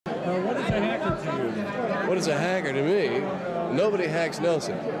is a hacker to me? Nobody hacks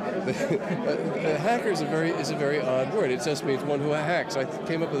Nelson. A hacker is a very odd word. It just means one who hacks. I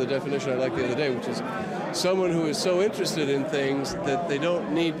came up with a definition I liked the other day, which is someone who is so interested in things that they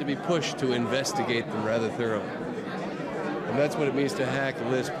don't need to be pushed to investigate them rather thoroughly. And that's what it means to hack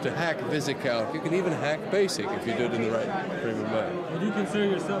Lisp, to hack VisiCalc. You can even hack BASIC if you do it in the right frame of mind. Would you consider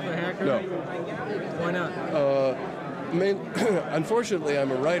yourself a hacker? No. Why not? Unfortunately,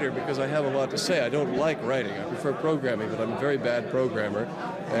 I'm a writer because I have a lot to say. I don't like writing. I prefer programming, but I'm a very bad programmer.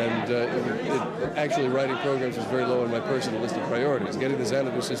 And actually writing programs is very low on my personal list of priorities. Getting the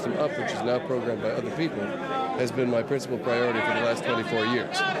Xanadu system up, which is now programmed by other people, has been my principal priority for the last 24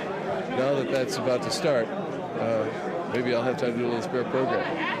 years. Now that that's about to start, maybe I'll have time to do a little spare program.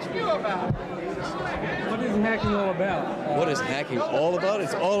 What is hacking all about? What is hacking all about?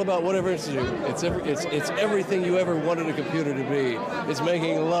 It's all about whatever it's do. It's everything you ever wanted a computer to be. It's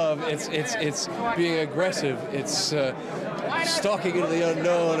making love. It's being aggressive. It's stalking into the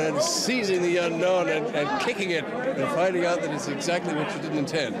unknown and seizing the unknown and kicking it and finding out that it's exactly what you didn't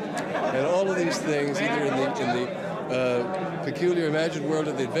intend. And all of these things, either in the peculiar imagined world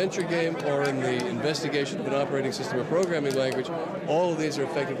of the adventure game or in the investigation of an operating system or programming language, all of these are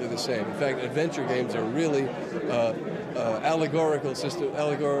effectively the same. In fact, adventure games are really allegorical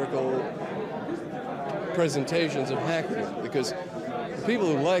presentations of hacking, because the people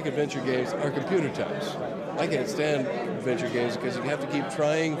who like adventure games are computer types. I can't stand adventure games because you have to keep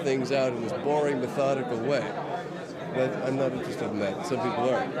trying things out in this boring, methodical way. But I'm not interested in that. Some people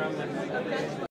are.